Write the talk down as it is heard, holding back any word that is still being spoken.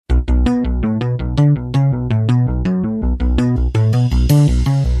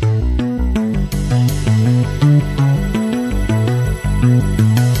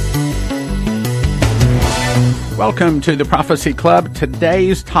welcome to the Prophecy Club.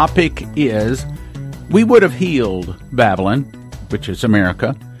 Today's topic is, we would have healed Babylon, which is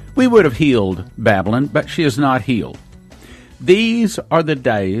America. We would have healed Babylon, but she is not healed. These are the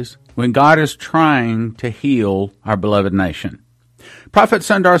days when God is trying to heal our beloved nation. Prophet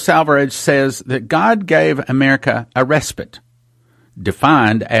Sundar Selvaraj says that God gave America a respite,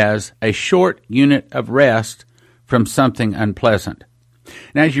 defined as a short unit of rest from something unpleasant.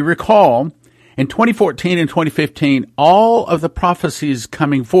 Now, as you recall, in 2014 and 2015, all of the prophecies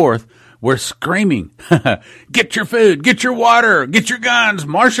coming forth were screaming, get your food, get your water, get your guns,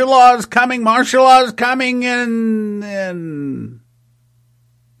 martial law is coming, and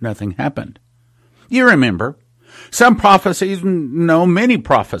nothing happened. You remember, some prophecies, no, many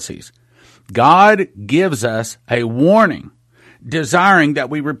prophecies. God gives us a warning, desiring that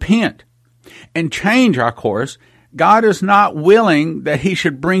we repent and change our course. God is not willing that he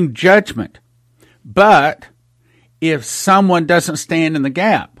should bring judgment. But if someone doesn't stand in the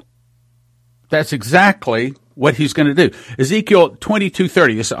gap, that's exactly what he's going to do. Ezekiel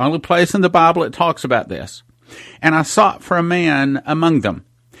 22:30, this is the only place in the Bible it talks about this. And I sought for a man among them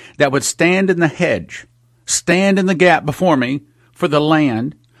that would stand in the hedge, stand in the gap before me for the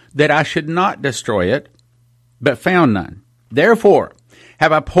land, that I should not destroy it, but found none. Therefore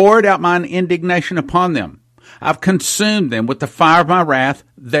have I poured out mine indignation upon them. I've consumed them with the fire of my wrath.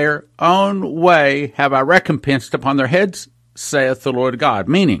 Their own way have I recompensed upon their heads, saith the Lord God.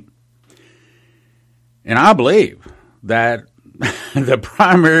 Meaning, and I believe that the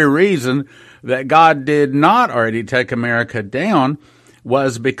primary reason that God did not already take America down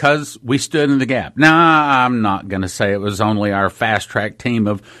was because we stood in the gap. Now, I'm not going to say it was only our fast track team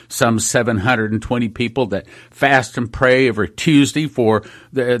of some 720 people that fast and pray every Tuesday for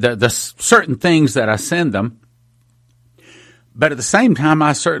the certain things that I send them. But at the same time,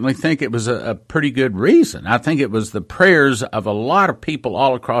 I certainly think it was a pretty good reason. I think it was the prayers of a lot of people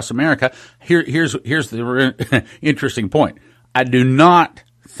all across America. Here's the interesting point. I do not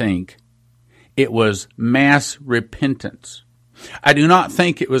think it was mass repentance. I do not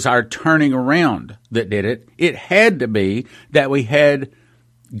think it was our turning around that did it. It had to be that we had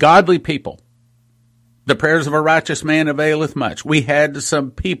godly people. The prayers of a righteous man availeth much. We had some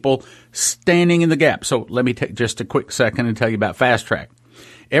people standing in the gap. So let me take just a quick second and tell you about Fast Track.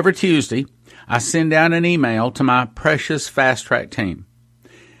 Every Tuesday, I send out an email to my precious Fast Track team.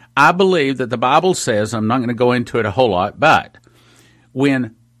 I believe that the Bible says, I'm not going to go into it a whole lot, but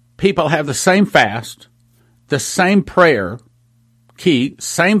when people have the same fast, the same prayer key,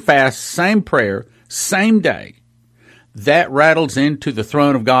 same fast, same prayer, same day, that rattles into the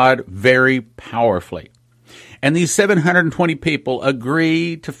throne of God very powerfully. And these 720 people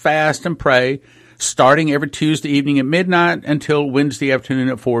agree to fast and pray starting every Tuesday evening at midnight until Wednesday afternoon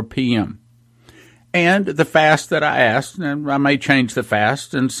at 4 p.m. And the fast that I asked, and I may change the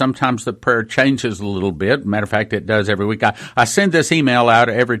fast, and sometimes the prayer changes a little bit. Matter of fact, it does every week. I send this email out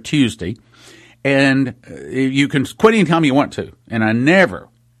every Tuesday, and you can quit anytime you want to. And I never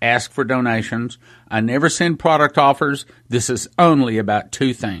ask for donations. I never send product offers. This is only about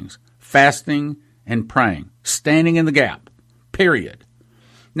two things: fasting and praying, standing in the gap, period.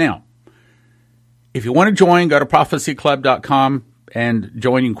 Now, if you want to join, go to prophecyclub.com and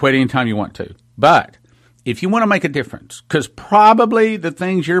join. You can quit anytime you want to. But if you want to make a difference, because probably the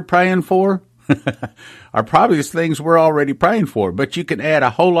things you're praying for are probably the things we're already praying for, but you can add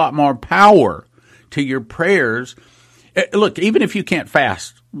a whole lot more power to your prayers. Look, even if you can't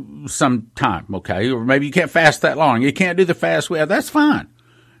fast sometime, okay, or maybe you can't fast that long, you can't do the fast well, that's fine.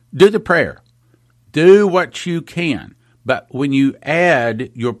 Do the prayer. Do what you can. But when you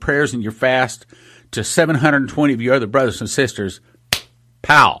add your prayers and your fast to 720 of your other brothers and sisters,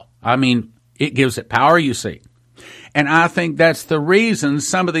 pow. I mean, it gives it power, you see. And I think that's the reason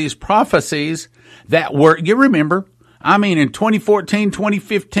some of these prophecies that were, you remember, I mean, in 2014,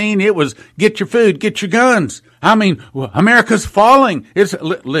 2015, it was get your food, get your guns. I mean, America's falling.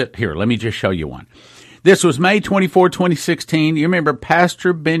 Here, let me just show you one. This was May 24, 2016. You remember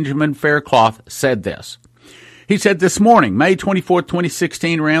Pastor Benjamin Faircloth said this. He said, this morning, May 24,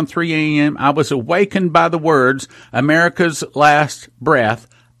 2016, around 3 a.m., I was awakened by the words, America's last breath,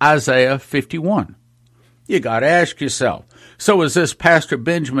 Isaiah 51. You got to ask yourself, so is this Pastor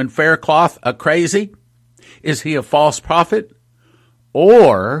Benjamin Faircloth a crazy? Is he a false prophet?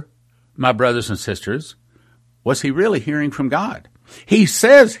 Or, my brothers and sisters, was he really hearing from God? He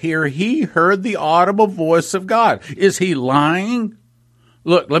says here he heard the audible voice of God. Is he lying?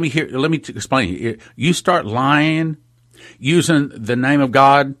 Look, let me explain. You start lying, using the name of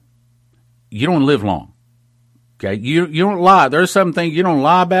God, you don't live long. Okay? You don't lie. There's some things you don't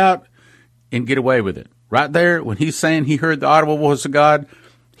lie about and get away with it. right there, when he's saying he heard the audible voice of God,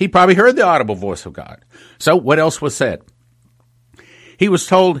 he probably heard the audible voice of God. So what else was said? He was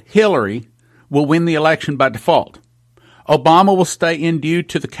told Hillary will win the election by default. Obama will stay in due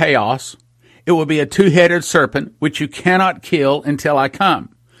to the chaos. It will be a two-headed serpent, which you cannot kill until I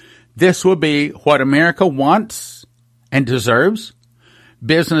come. This will be what America wants and deserves.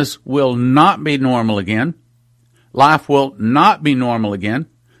 Business will not be normal again. Life will not be normal again.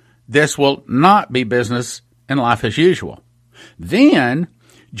 This will not be business and life as usual. Then,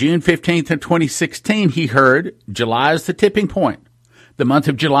 June 15th of 2016, he heard July is the tipping point. The month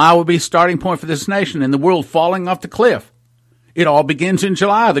of July will be a starting point for this nation and the world falling off the cliff. It all begins in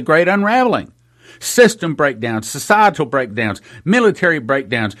July, the great unraveling. System breakdowns, societal breakdowns, military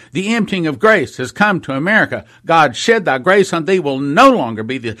breakdowns. The emptying of grace has come to America. God shed thy grace on thee will no longer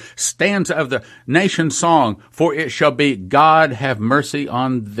be the stanza of the nation's song, for it shall be, God have mercy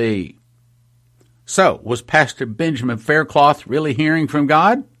on thee. So, was Pastor Benjamin Faircloth really hearing from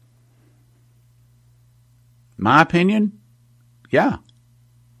God? My opinion? Yeah,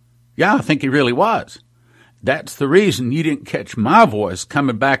 I think he really was. That's the reason you didn't catch my voice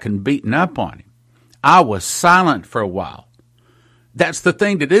coming back and beating up on him. I was silent for a while. That's the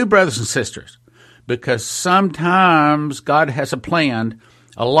thing to do, brothers and sisters, because sometimes God has a plan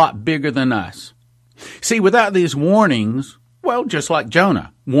a lot bigger than us. See, without these warnings, well, just like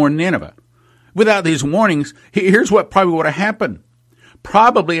Jonah warned Nineveh, without these warnings, here's what probably would have happened.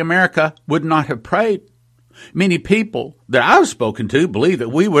 Probably America would not have prayed. Many people that I've spoken to believe that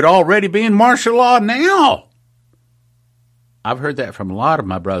we would already be in martial law now. I've heard that from a lot of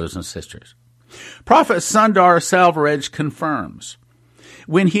my brothers and sisters. Prophet Sundar Selvaraj confirms,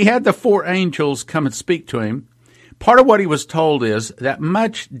 when he had the 4 angels come and speak to him, part of what he was told is that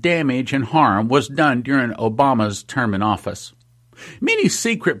much damage and harm was done during Obama's term in office. Many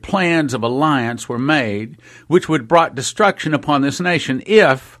secret plans of alliance were made, which would brought destruction upon this nation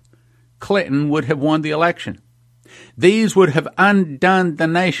if Clinton would have won the election. These would have undone the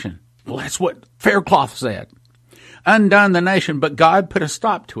nation. Well, that's what Faircloth said. Undone the nation, but God put a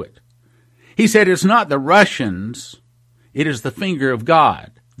stop to it. He said it's not the Russians, it is the finger of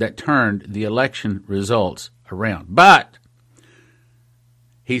God that turned the election results around. But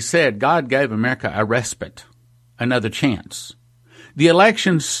he said God gave America a respite, another chance. The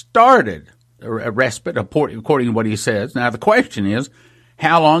election started a respite, according to what he says. Now, the question is,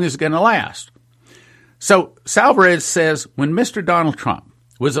 how long is it going to last? So, Salvarez says, when Mr. Donald Trump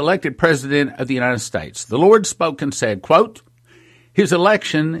was elected president of the United States, the Lord spoke and said, quote, his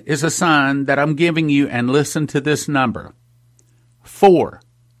election is a sign that I'm giving you, and listen to this number, 4.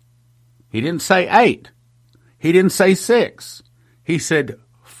 He didn't say 8. He didn't say 6. He said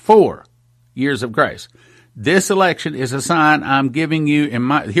 4 years of grace. This election is a sign I'm giving you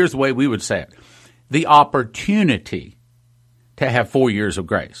here's the way we would say it, the opportunity to have 4 years of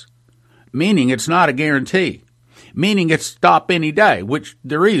grace. Meaning it's not a guarantee. Meaning it's stop any day, which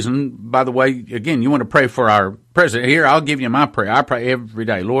the reason, by the way, again, you want to pray for our president. Here, I'll give you my prayer. I pray every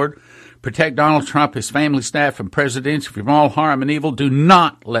day. Lord, protect Donald Trump, his family, staff, and presidents from all harm and evil. Do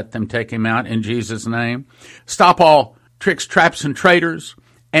not let them take him out in Jesus' name. Stop all tricks, traps, and traitors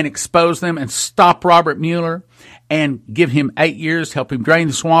and expose them, and stop Robert Mueller and give him 8 years, help him drain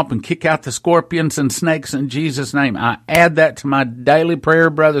the swamp and kick out the scorpions and snakes in Jesus' name. I add that to my daily prayer,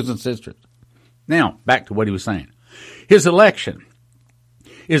 brothers and sisters. Now, back to what he was saying. His election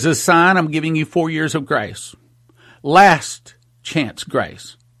is a sign I'm giving you 4 years of grace. Last chance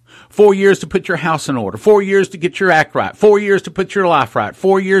grace. 4 years to put your house in order. 4 years to get your act right. 4 years to put your life right.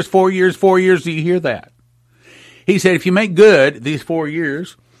 4 years, 4 years, 4 years. Do you hear that? He said, if you make good these 4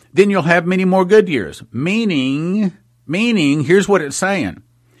 years, then you'll have many more good years. Meaning, here's what it's saying.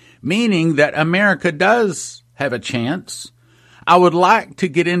 Meaning that America does have a chance. I would like to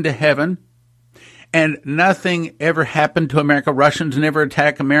get into heaven and nothing ever happened to America. Russians never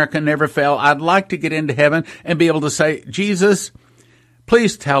attacked America, never fell. I'd like to get into heaven and be able to say, Jesus,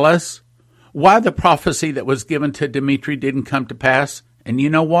 please tell us why the prophecy that was given to Dmitri didn't come to pass. And you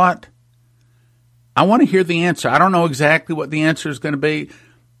know what? I want to hear the answer. I don't know exactly what the answer is going to be,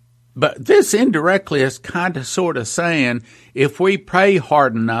 but this indirectly is kind of sort of saying, if we pray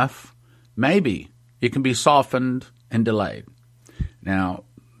hard enough, maybe it can be softened and delayed. Now,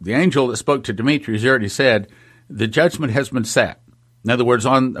 the angel that spoke to Dmitri has already said the judgment has been set. In other words,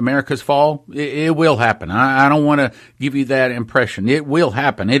 on America's fall, it will happen. I don't want to give you that impression. It will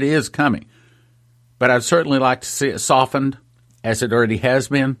happen. It is coming. But I'd certainly like to see it softened, as it already has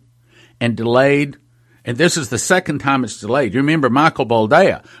been, and delayed. And this is the second time it's delayed. You remember Michael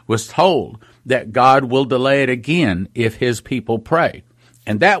Boldea was told that God will delay it again if his people pray.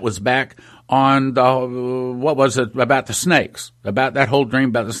 And that was back on what was it, about the snakes, about that whole dream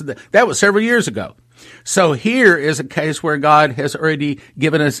about that was several years ago. So here is a case where God has already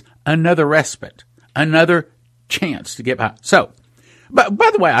given us another respite, another chance to get by. So, but by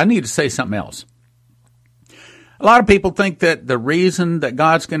the way, I need to say something else. A lot of people think that the reason that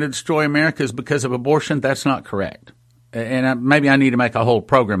God's going to destroy America is because of abortion. That's not correct. And maybe I need to make a whole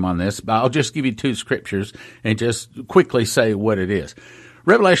program on this, but I'll just give you two scriptures and just quickly say what it is.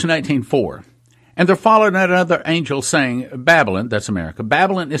 Revelation 18:4. And there followed another angel saying, Babylon, that's America,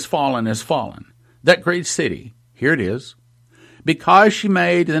 Babylon is fallen, that great city. Here it is. Because she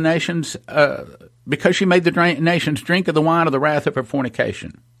made the nations drink of the wine of the wrath of her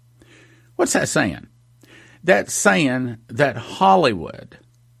fornication. What's that saying? That's saying that Hollywood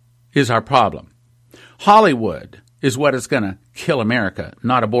is our problem. Hollywood is what is going to kill America,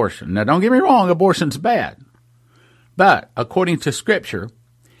 not abortion. Now, don't get me wrong, abortion's bad. But according to Scripture,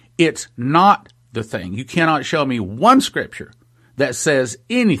 it's not the thing. You cannot show me one Scripture that says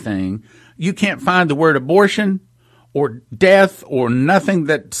anything. You can't find the word abortion or death or nothing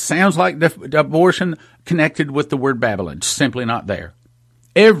that sounds like abortion connected with the word Babylon. It's simply not there.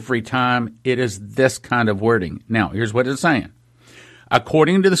 Every time it is this kind of wording. Now, here's what it's saying.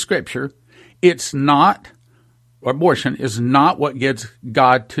 According to the Scripture, abortion is not what gets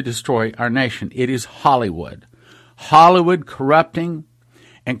God to destroy our nation. It is Hollywood. Hollywood corrupting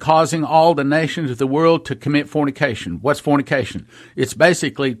and causing all the nations of the world to commit fornication. What's fornication? It's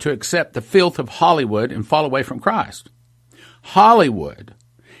basically to accept the filth of Hollywood and fall away from Christ. Hollywood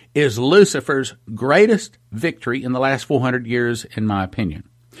is Lucifer's greatest victory in the last 400 years, in my opinion.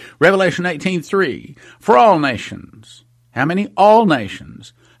 Revelation 18:3, for all nations. How many? All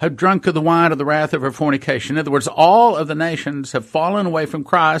nations have drunk of the wine of the wrath of her fornication. In other words, all of the nations have fallen away from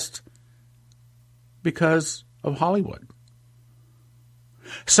Christ because of Hollywood.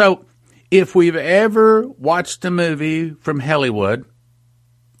 So, if we've ever watched a movie from Hollywood,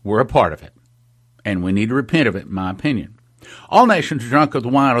 we're a part of it. And we need to repent of it, in my opinion. All nations are drunk of the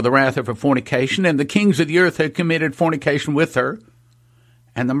wine of the wrath of her fornication, and the kings of the earth have committed fornication with her,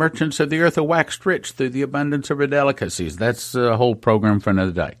 and the merchants of the earth have waxed rich through the abundance of her delicacies. That's a whole program for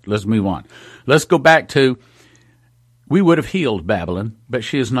another day. Let's move on. Let's go back to, we would have healed Babylon, but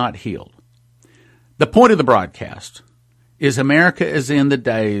she is not healed. The point of the broadcast is America is in the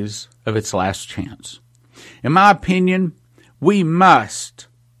days of its last chance. In my opinion, we must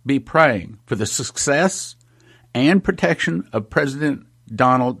be praying for the success and protection of President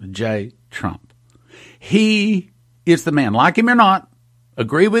Donald J. Trump. He is the man, like him or not,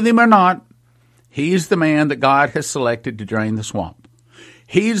 agree with him or not, he's the man that God has selected to drain the swamp.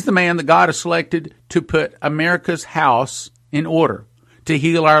 He's the man that God has selected to put America's house in order, to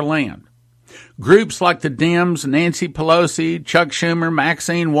heal our land. Groups like the Dems, Nancy Pelosi, Chuck Schumer,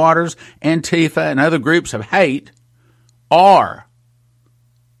 Maxine Waters, Antifa, and other groups of hate are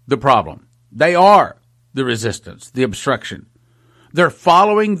the problem. They are the resistance, the obstruction. They're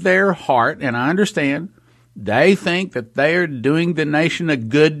following their heart, and I understand they think that they are doing the nation a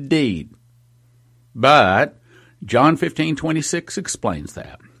good deed. But John 15:26 explains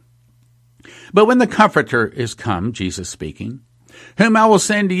that. But when the Comforter is come, Jesus speaking, whom I will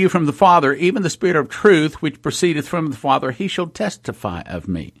send to you from the Father, even the Spirit of truth, which proceedeth from the Father, he shall testify of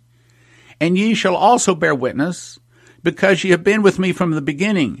me. And ye shall also bear witness, because ye have been with me from the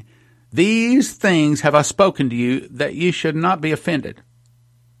beginning. These things have I spoken to you, that ye should not be offended.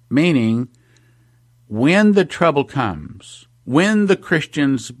 Meaning, when the trouble comes, when the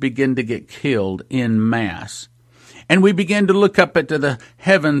Christians begin to get killed in mass, and we begin to look up into the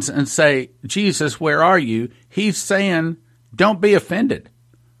heavens and say, Jesus, where are you? He's saying, don't be offended.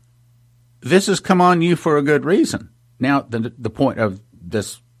 This has come on you for a good reason. Now, the point of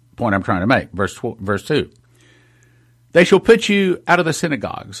this point I'm trying to make, verse 2. They shall put you out of the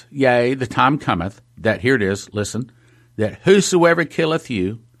synagogues. Yea, the time cometh, that, here it is, listen, that whosoever killeth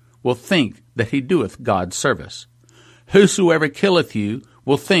you will think that he doeth God's service. Whosoever killeth you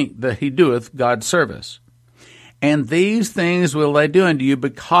will think that he doeth God's service. And these things will they do unto you,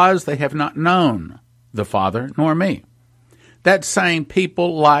 because they have not known the Father nor me. That's saying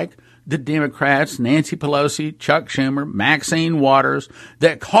people like the Democrats, Nancy Pelosi, Chuck Schumer, Maxine Waters,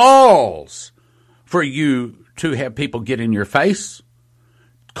 that calls for you to have people get in your face,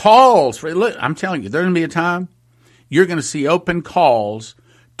 calls for, look, I'm telling you, there's going to be a time you're going to see open calls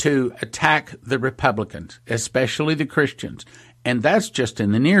to attack the Republicans, especially the Christians. And that's just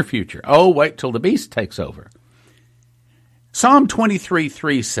in the near future. Oh, wait till the beast takes over. Psalm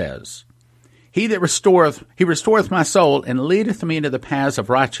 23:3 says, he restoreth my soul, and leadeth me into the paths of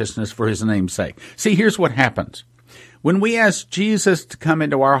righteousness for his name's sake. See, here's what happens. When we ask Jesus to come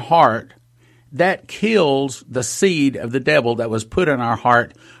into our heart, that kills the seed of the devil that was put in our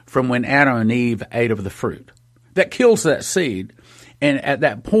heart from when Adam and Eve ate of the fruit. That kills that seed. And at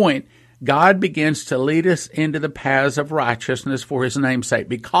that point, God begins to lead us into the paths of righteousness for his name's sake,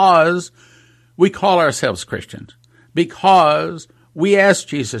 because we call ourselves Christians, because we ask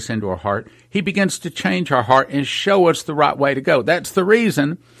Jesus into our heart. He begins to change our heart and show us the right way to go. That's the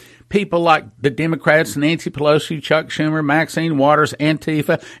reason people like the Democrats, Nancy Pelosi, Chuck Schumer, Maxine Waters,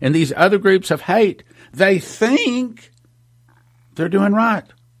 Antifa, and these other groups of hate, they think they're doing right.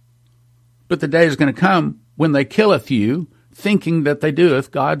 But the day is going to come when they killeth you, thinking that they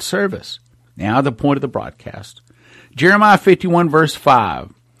doeth God's service. Now, the point of the broadcast. Jeremiah 51, verse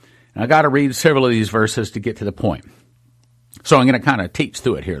 5. And I got to read several of these verses to get to the point. So I'm going to kind of teach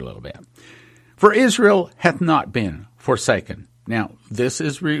through it here a little bit. For Israel hath not been forsaken. Now, this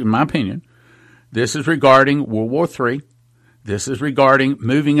is, in my opinion, this is regarding World War III. This is regarding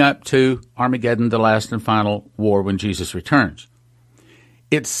moving up to Armageddon, the last and final war when Jesus returns.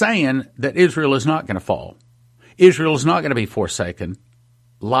 It's saying that Israel is not going to fall. Israel is not going to be forsaken,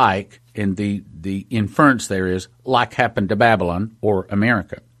 like, in the inference there is, like happened to Babylon or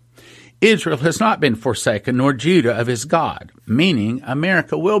America. Israel has not been forsaken, nor Judah of his God, meaning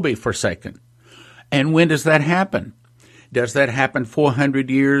America will be forsaken. And when does that happen? Does that happen 400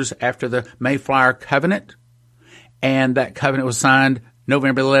 years after the Mayflower Covenant? And that covenant was signed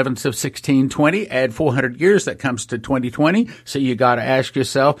November 11th of 1620. Add 400 years, that comes to 2020. So you got to ask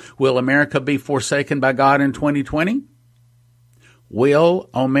yourself, will America be forsaken by God in 2020? Will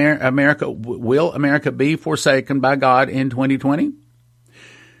America be forsaken by God in 2020?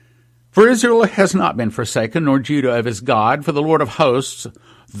 For Israel has not been forsaken, nor Judah of his God, for the Lord of hosts,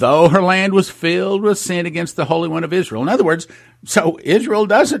 though her land was filled with sin against the Holy One of Israel. In other words, so Israel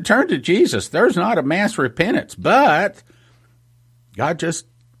doesn't turn to Jesus. There's not a mass repentance, but God just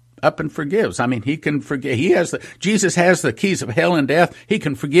up and forgives. I mean, he can forgive. Jesus has the keys of hell and death. He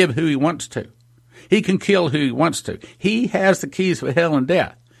can forgive who he wants to. He can kill who he wants to. He has the keys of hell and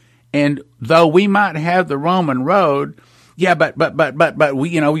death. And though we might have the Roman road, yeah, but we,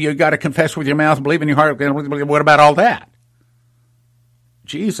 you got to confess with your mouth and believe in your heart. What about all that?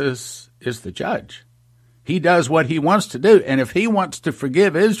 Jesus is the judge. He does what he wants to do. And if he wants to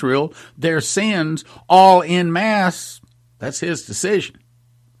forgive Israel their sins all en masse, that's his decision.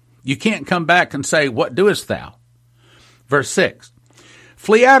 You can't come back and say, what doest thou? Verse 6,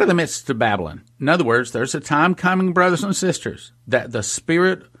 flee out of the midst of Babylon. In other words, there's a time coming, brothers and sisters, that the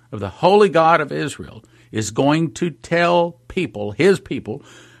Spirit of the Holy God of Israel is going to tell people, his people,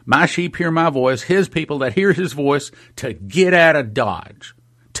 my sheep hear my voice, his people that hear his voice, to get out of Dodge,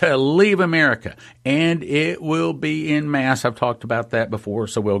 to leave America. And it will be in mass. I've talked about that before,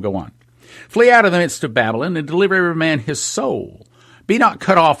 so we'll go on. Flee out of the midst of Babylon and deliver every man his soul. Be not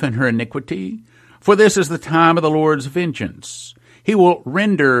cut off in her iniquity, for this is the time of the Lord's vengeance. He will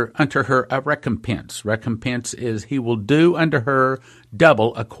render unto her a recompense. Recompense is he will do unto her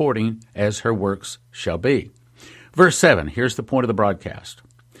double according as her works shall be. Verse 7, here's the point of the broadcast.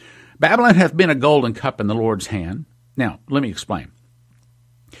 Babylon hath been a golden cup in the Lord's hand. Now, let me explain.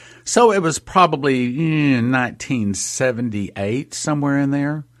 So it was probably 1978, somewhere in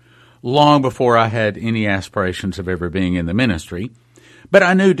there, long before I had any aspirations of ever being in the ministry. But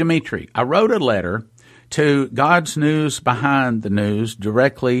I knew Dimitri. I wrote a letter to God's News Behind the News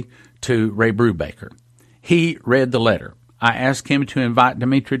directly to Ray Brubaker. He read the letter. I asked him to invite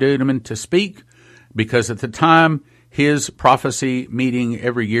Dimitri Duduman to speak because at the time his prophecy meeting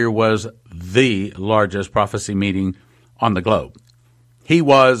every year was the largest prophecy meeting on the globe. He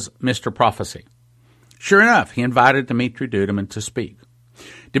was Mr. Prophecy. Sure enough, he invited Dimitri Duduman to speak.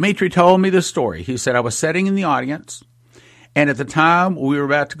 Dimitri told me the story. He said, I was sitting in the audience, and at the time we were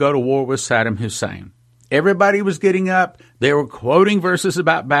about to go to war with Saddam Hussein. Everybody was getting up. They were quoting verses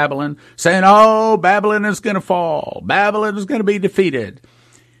about Babylon, saying, oh, Babylon is going to fall. Babylon is going to be defeated.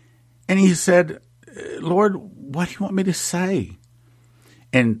 And he said, Lord, what do you want me to say?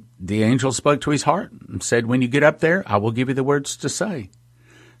 And the angel spoke to his heart and said, when you get up there, I will give you the words to say.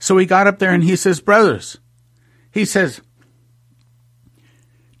 So he got up there and he says, brothers, he says,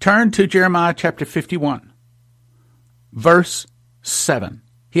 turn to Jeremiah chapter 51, verse 7.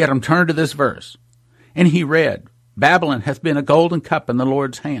 He had them turn to this verse. And he read, Babylon hath been a golden cup in the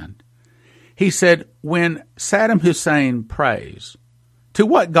Lord's hand. He said, when Saddam Hussein prays, to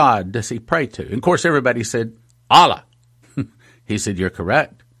what God does he pray to? And of course, everybody said, Allah. He said, you're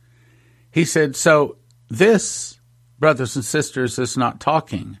correct. He said, so this, brothers and sisters, is not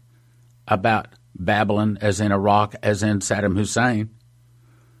talking about Babylon as in Iraq, as in Saddam Hussein.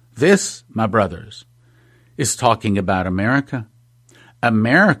 This, my brothers, is talking about America.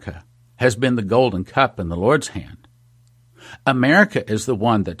 America has been the golden cup in the Lord's hand. America is the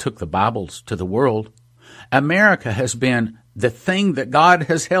one that took the Bibles to the world. America has been the thing that God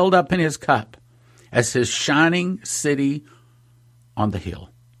has held up in his cup as his shining city on the hill.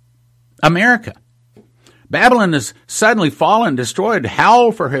 America. Babylon is suddenly fallen, destroyed.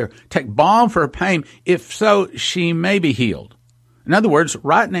 Howl for her. Take balm for her pain. If so, she may be healed. In other words,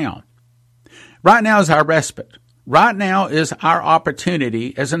 right now. Right now is our respite. Right now is our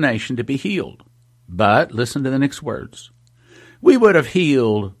opportunity as a nation to be healed. But listen to the next words. We would have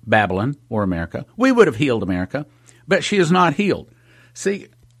healed Babylon or America. We would have healed America, but she is not healed. See,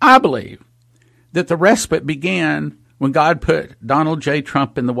 I believe that the respite began when God put Donald J.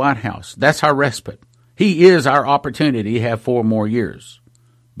 Trump in the White House. That's our respite. He is our opportunity to have 4 more years.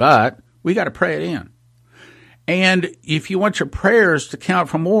 But we got to pray it in. And if you want your prayers to count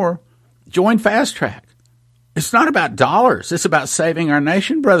for more, join Fast Track. It's not about dollars. It's about saving our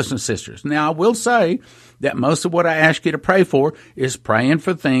nation, brothers and sisters. Now, I will say that most of what I ask you to pray for is praying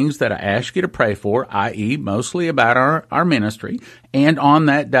for things that I ask you to pray for, i.e. mostly about our ministry. And on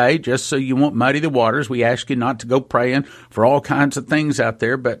that day, just so you won't muddy the waters, we ask you not to go praying for all kinds of things out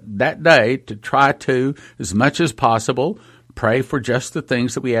there, but that day to try to, as much as possible, pray for just the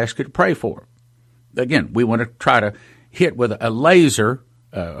things that we ask you to pray for. Again, we want to try to hit with a laser,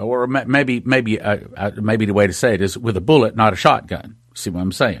 or maybe the way to say it is with a bullet, not a shotgun. See what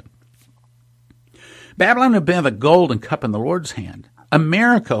I'm saying? Babylon had been the golden cup in the Lord's hand.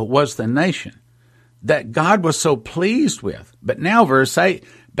 America was the nation that God was so pleased with. But now, verse 8,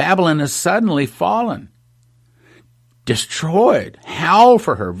 Babylon has suddenly fallen, destroyed. Howl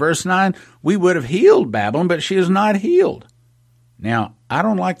for her. Verse 9, we would have healed Babylon, but she is not healed. Now, I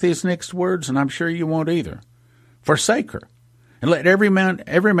don't like these next words, and I'm sure you won't either. Forsake her. And let every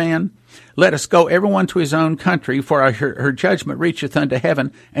man, let us go everyone to his own country, for her judgment reacheth unto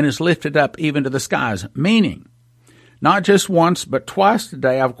heaven, and is lifted up even to the skies. Meaning, not just once, but twice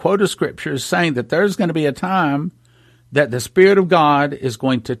today, I've quoted scriptures saying that there's going to be a time that the Spirit of God is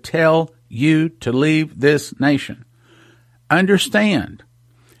going to tell you to leave this nation. Understand,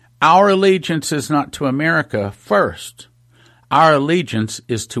 our allegiance is not to America first. Our allegiance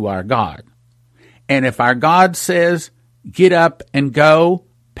is to our God. And if our God says, get up and go,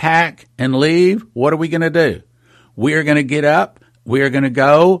 pack and leave, what are we going to do? We are going to get up, we are going to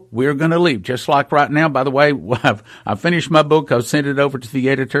go, we are going to leave. Just like right now, by the way, I've finished my book, I've sent it over to the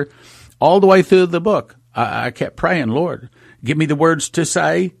editor. All the way through the book, I kept praying, Lord, give me the words to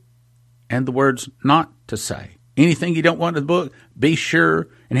say and the words not to say. Anything you don't want in the book, be sure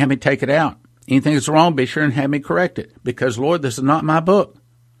and have me take it out. Anything that's wrong, be sure and have me correct it. Because, Lord, this is not my book.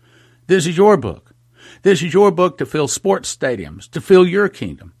 This is your book. This is your book to fill sports stadiums, to fill your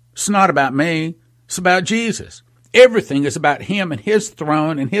kingdom. It's not about me. It's about Jesus. Everything is about him and his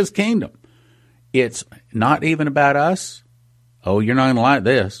throne and his kingdom. It's not even about us. Oh, you're not going to like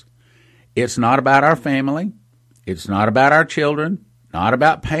this. It's not about our family. It's not about our children. Not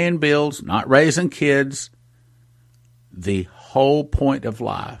about paying bills, not raising kids. The whole point of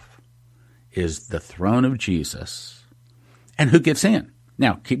life is the throne of Jesus. And who gets in?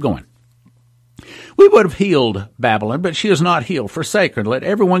 Now, keep going. We would have healed Babylon, but she is not healed. Forsake her. Let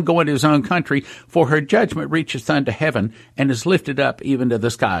everyone go into his own country, for her judgment reacheth unto heaven and is lifted up even to the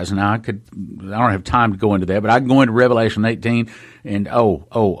skies. Now, I don't have time to go into that, but I can go into Revelation 18, and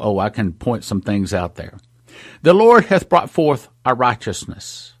I can point some things out there. The Lord hath brought forth our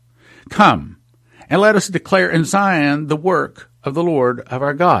righteousness. Come, and let us declare in Zion the work of the Lord of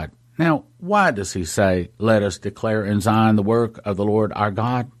our God. Now, why does he say, let us declare in Zion the work of the Lord our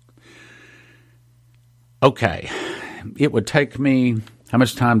God? Okay, it would take me, how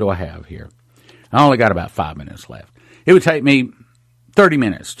much time do I have here? I only got about 5 minutes left. It would take me 30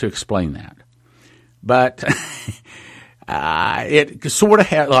 minutes to explain that. But it sort of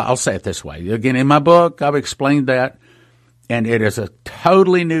has, I'll say it this way. Again, in my book, I've explained that, and it is a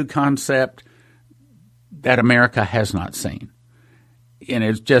totally new concept that America has not seen.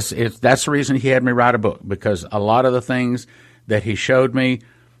 And that's the reason he had me write a book, because a lot of the things that he showed me,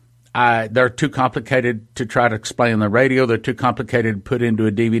 they're too complicated to try to explain on the radio. They're too complicated to put into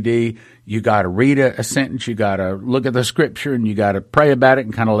a DVD. You got to read a sentence. You got to look at the scripture, and you got to pray about it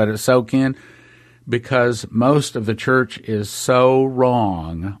and kind of let it soak in, because most of the church is so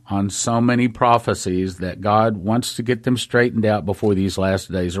wrong on so many prophecies that God wants to get them straightened out before these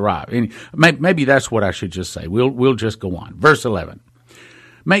last days arrive. And maybe that's what I should just say. We'll just go on. Verse 11.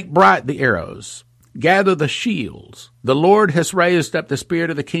 Make bright the arrows. Gather the shields. The Lord has raised up the spirit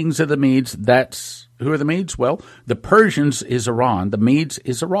of the kings of the Medes. Who are the Medes? Well, the Persians is Iran. The Medes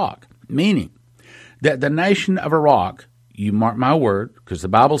is Iraq. Meaning that the nation of Iraq you mark my word, because the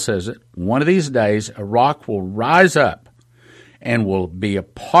Bible says it, one of these days a rock will rise up and will be a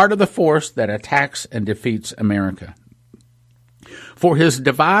part of the force that attacks and defeats America. For his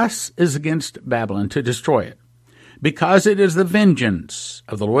device is against Babylon to destroy it, because it is the vengeance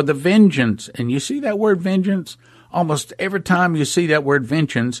of the Lord, the vengeance. And you see that word vengeance? Almost every time you see that word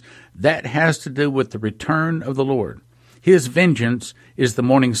vengeance, that has to do with the return of the Lord. His vengeance is the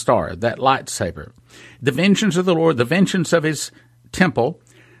morning star, that lightsaber. The vengeance of the Lord, the vengeance of his temple,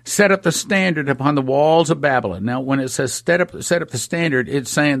 set up the standard upon the walls of Babylon. Now, when it says set up the standard,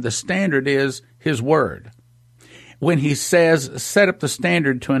 it's saying the standard is his word. When he says set up the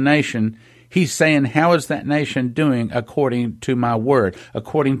standard to a nation, he's saying, how is that nation doing according to my word,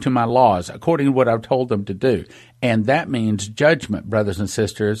 according to my laws, according to what I've told them to do? And that means judgment, brothers and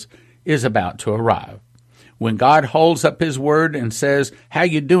sisters, is about to arrive. When God holds up his word and says, how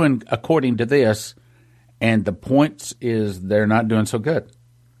you doing according to this? And the point is they're not doing so good.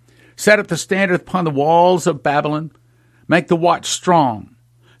 Set up the standard upon the walls of Babylon. Make the watch strong.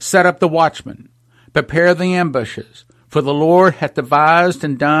 Set up the watchmen. Prepare the ambushes. For the Lord hath devised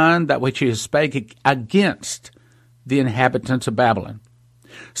and done that which he has spake against the inhabitants of Babylon.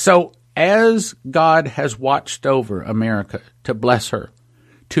 So as God has watched over America to bless her,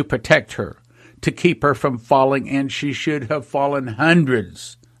 to protect her, to keep her from falling, and she should have fallen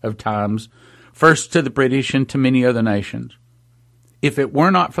hundreds of times, first to the British and to many other nations. If it were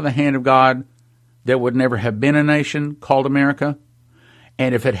not for the hand of God, there would never have been a nation called America,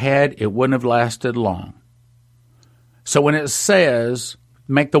 and if it had, it wouldn't have lasted long. So when it says,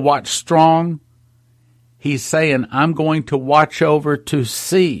 make the watch strong, he's saying, I'm going to watch over to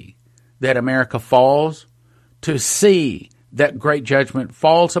see that America falls, to see that great judgment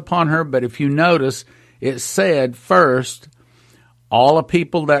falls upon her. But if you notice, it said first, all the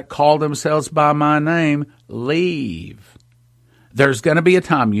people that call themselves by my name, leave. There's going to be a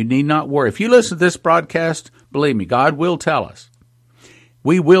time, you need not worry. If you listen to this broadcast, believe me, God will tell us.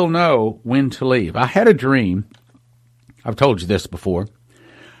 We will know when to leave. I had a dream. I've told you this before.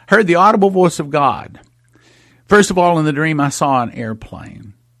 Heard the audible voice of God. First of all, in the dream, I saw an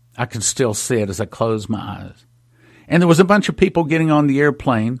airplane. I can still see it as I close my eyes. And there was a bunch of people getting on the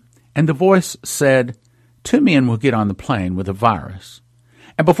airplane, and the voice said, 2 men will get on the plane with a virus.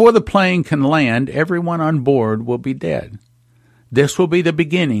 And before the plane can land, everyone on board will be dead. This will be the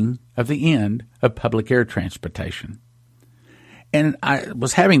beginning of the end of public air transportation. And I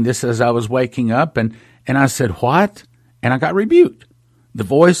was having this as I was waking up, and I said, what? And I got rebuked. The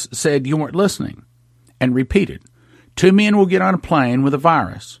voice said, you weren't listening, and repeated, 2 men will get on a plane with a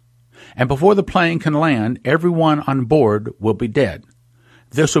virus. And before the plane can land, everyone on board will be dead.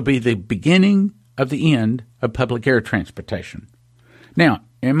 This will be the beginning of the end of public air transportation. Now,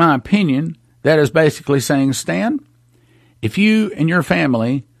 in my opinion, that is basically saying, Stan, if you and your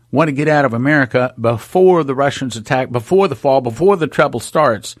family want to get out of America before the Russians attack, before the fall, before the trouble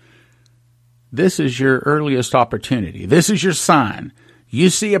starts, this is your earliest opportunity. This is your sign. You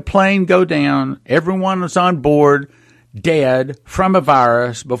see a plane go down, everyone is on board, dead from a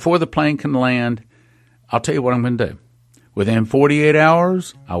virus before the plane can land. I'll tell you what I'm going to do. Within 48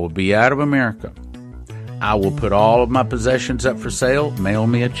 hours, I will be out of America. I will put all of my possessions up for sale, mail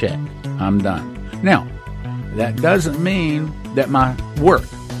me a check. I'm done. Now, that doesn't mean that my work,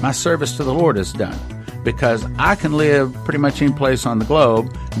 my service to the Lord is done, because I can live pretty much any place on the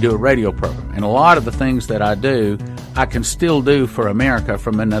globe and do a radio program. And a lot of the things that I do, I can still do for America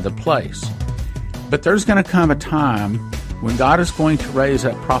from another place. But there's going to come a time when God is going to raise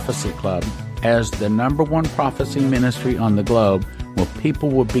up Prophecy Club as the number one prophecy ministry on the globe, where people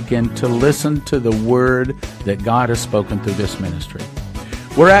will begin to listen to the word that God has spoken through this ministry.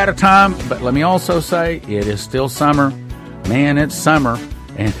 We're out of time, but let me also say it is still summer. Man, it's summer.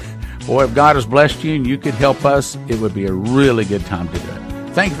 And boy, if God has blessed you and you could help us, it would be a really good time to do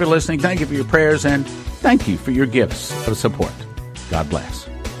it. Thank you for listening. Thank you for your prayers. And thank you for your gifts of support. God bless.